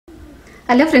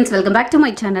Hello friends, welcome back to my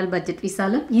channel Budget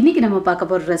Visalam. இன்னைக்கு நம்ம பார்க்க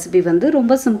போற ரெசிபி வந்து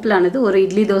ரொம்ப சிம்பிளானது. ஒரு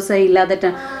இட்லி தோசை இல்லாத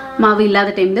மாவு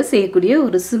இல்லாத டைம்ல செய்யக்கூடிய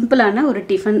ஒரு சிம்பிளான ஒரு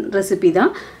டிஃபன் ரெசிபி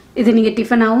தான். இது நீங்க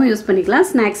டிஃபனாவும் யூஸ் பண்ணிக்கலாம்,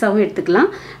 ஸ்நாக்ஸாவும் எடுத்துக்கலாம்.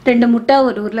 ரெண்டு முட்டை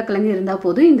ஒரு உருளைக்கிழங்கு இருந்தா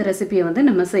போதும் இந்த ரெசிபியை வந்து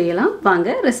நம்ம செய்யலாம்.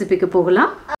 வாங்க ரெசிபிக்கு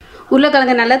போகலாம்.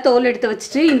 உருளைக்கிழங்கு நல்லா தோல் எடுத்து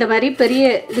வச்சிட்டு இந்த மாதிரி பெரிய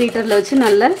கிரேட்டர்ல வச்சு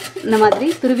நல்லா இந்த மாதிரி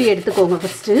துருவி எடுத்துக்கோங்க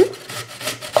ஃபர்ஸ்ட்.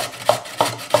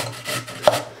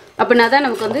 அப்படினா தான்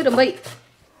நமக்கு வந்து ரொம்ப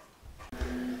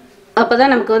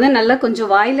அப்பதான் நமக்கு வந்து நல்லா கொஞ்சம்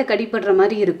வாயில கடிபடுற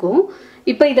மாதிரி இருக்கும்.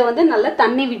 இப்போ இத வந்து நல்லா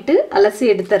தண்ணி விட்டு அலசி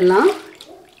எடுத்துறலாம்.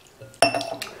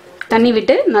 தண்ணி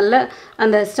விட்டு நல்லா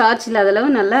அந்த ஸ்டார்ச் இல்லாத அளவு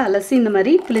நல்லா அலசி இந்த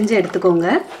மாதிரி பிழிஞ்சு எடுத்துக்கோங்க.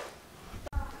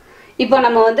 இப்போ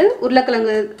நம்ம வந்து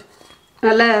உருளைக்கிழங்கு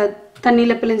நல்லா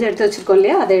தண்ணியில பிழிஞ்சு எடுத்து வச்சிருக்கோம்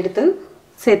இல்லையா, அதை எடுத்து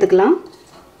சேர்த்துக்கலாம்.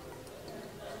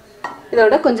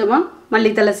 இதோட கொஞ்சமா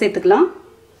மல்லித்தழை சேர்த்துக்கலாம்.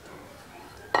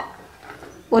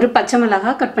 ஒரு பச்சை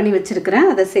மிளகாய் கட் பண்ணி வச்சிருக்கிறேன்,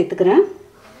 அதை சேர்த்துக்கிறேன்.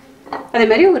 அதே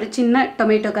மாதிரி ஒரு சின்ன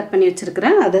டொமேட்டோ கட் பண்ணி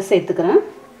வச்சிருக்கிறேன், அதை சேர்த்துக்கிறேன்.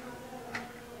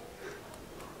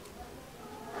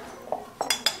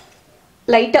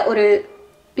 லைட்டா ஒரு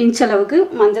பிஞ்ச் அளவுக்கு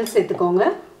மஞ்சள் சேர்த்துக்கோங்க.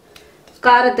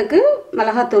 காரத்துக்கு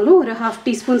மிளகாத்தூளும் ஒரு 1/2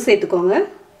 டீஸ்பூன் சேர்த்துக்கோங்க.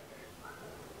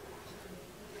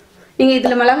 நீங்க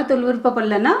இதுல மிளகாத்தூள்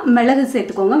விருப்பப்படலைன்னா மிளகு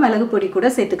சேர்த்துக்கோங்க, மிளகு பொடி கூட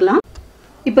சேர்த்துக்கலாம்.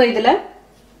 இப்போ இதுல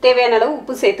தேவையான அளவு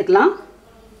உப்பு சேர்த்துக்கலாம்.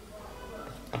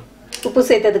 உப்பு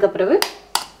சேர்த்ததுக்கு அப்புறம்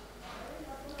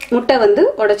முட்டை வந்து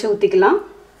உடைச்சு ஊற்றிக்கலாம்.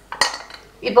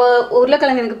 இப்போ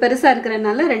உருளைக்கிழங்கு எனக்கு பெருசாக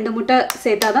இருக்கிறதுனால 2 முட்டை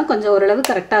சேர்த்தா தான் கொஞ்சம் ஓரளவு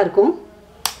கரெக்டாக இருக்கும்.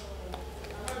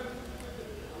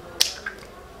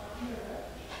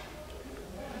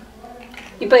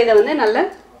 இப்போ இதை வந்து நல்லா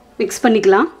மிக்ஸ்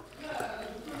பண்ணிக்கலாம்.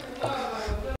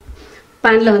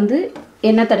 பேனில் வந்து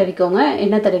எண்ணெய் தடவிக்கோங்க.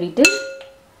 எண்ணெய் தடவிட்டு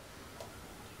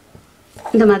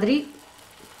இந்த மாதிரி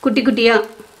குட்டி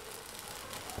குட்டியாக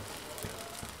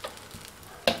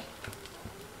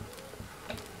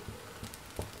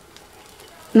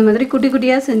இந்த மாதிரி குட்டி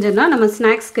குட்டியாக செஞ்சோம்னா நம்ம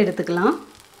ஸ்நாக்ஸ்க்கு எடுத்துக்கலாம்.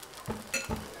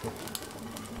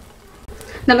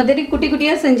 நம்ம மாதிரி குட்டி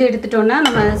குட்டியாக செஞ்சு எடுத்துட்டோம்னா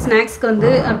நம்ம ஸ்நாக்ஸ்க்கு வந்து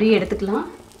அப்படியே எடுத்துக்கலாம்.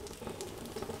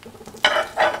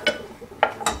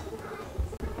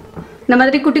 இந்த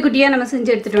மாதிரி குட்டி குட்டியாக நம்ம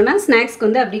செஞ்சு எடுத்துட்டோம்னா ஸ்நாக்ஸ்க்கு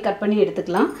வந்து அப்படியே கட் பண்ணி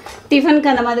எடுத்துக்கலாம்.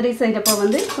 டிஃபனுக்கு அந்த மாதிரி செய்கிறப்போ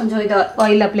வந்து கொஞ்சம் இதை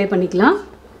ஆயில் அப்ளை பண்ணிக்கலாம்.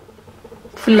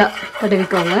 ஃபுல்லாக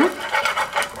தடவிக்கோங்க.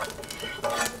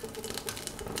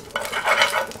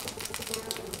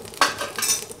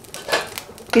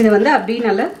 இது வந்து அப்படியே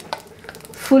நல்லா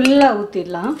ஃபுல்லாக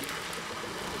ஊற்றிடலாம்.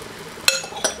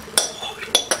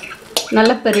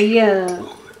 நல்ல பெரிய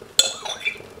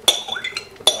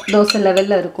தோசை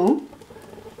லெவலில் இருக்கும்.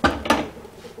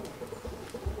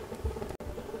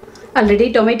 ஆல்ரெடி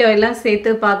டொமேட்டோ எல்லாம்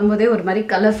சேர்த்து பார்க்கும்போதே ஒரு மாதிரி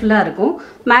கலர்ஃபுல்லாக இருக்கும்.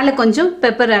 மேலே கொஞ்சம்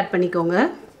பெப்பர் ஆட் பண்ணிக்கோங்க.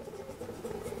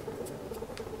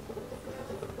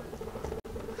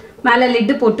 மேலே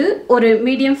லிட்டு போட்டு ஒரு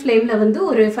மீடியம் ஃப்ளேமில் வந்து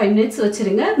ஒரு 5 மினிட்ஸ்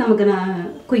வச்சுருங்க. நமக்கு நான்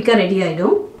குயிக்காக ரெடி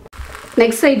ஆகிடும்.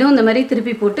 நெக்ஸ்ட் சைடும் இந்த மாதிரி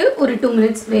திருப்பி போட்டு ஒரு 2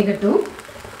 மினிட்ஸ் வேகட்டும்.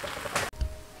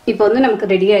 இப்போ வந்து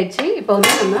நமக்கு ரெடி ஆயிடுச்சு. இப்போ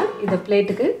வந்து நம்ம இதை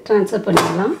பிளேட்டுக்கு ட்ரான்ஸ்ஃபர்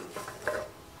பண்ணிடலாம்.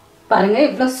 பாருங்கள்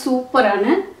எவ்வளோ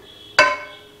சூப்பரான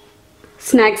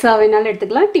ஸ்நாக்ஸாக வேணாலும்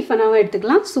எடுத்துக்கலாம், டிஃபனாகவும்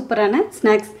எடுத்துக்கலாம். சூப்பரான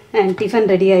ஸ்நாக்ஸ் அண்ட்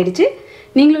டிஃபன் ரெடி ஆகிடுச்சு.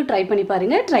 நீங்களும் ட்ரை பண்ணி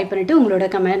பாருங்கள். ட்ரை பண்ணிவிட்டு உங்களோட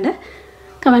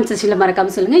கமெண்ட் செக்ஷனில்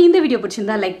மறக்காமல் சொல்லுங்கள். இந்த வீடியோ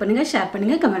பிடிச்சிருந்தா லைக் பண்ணுங்கள், ஷேர்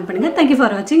பண்ணுங்கள், கமெண்ட் பண்ணுங்கள். தேங்க்யூ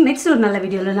ஃபார் வாட்சிங். நெக்ஸ்ட் ஒரு நல்ல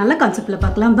வீடியோவில் நல்ல கான்செப்டில்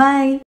பார்க்கலாம். பாய்.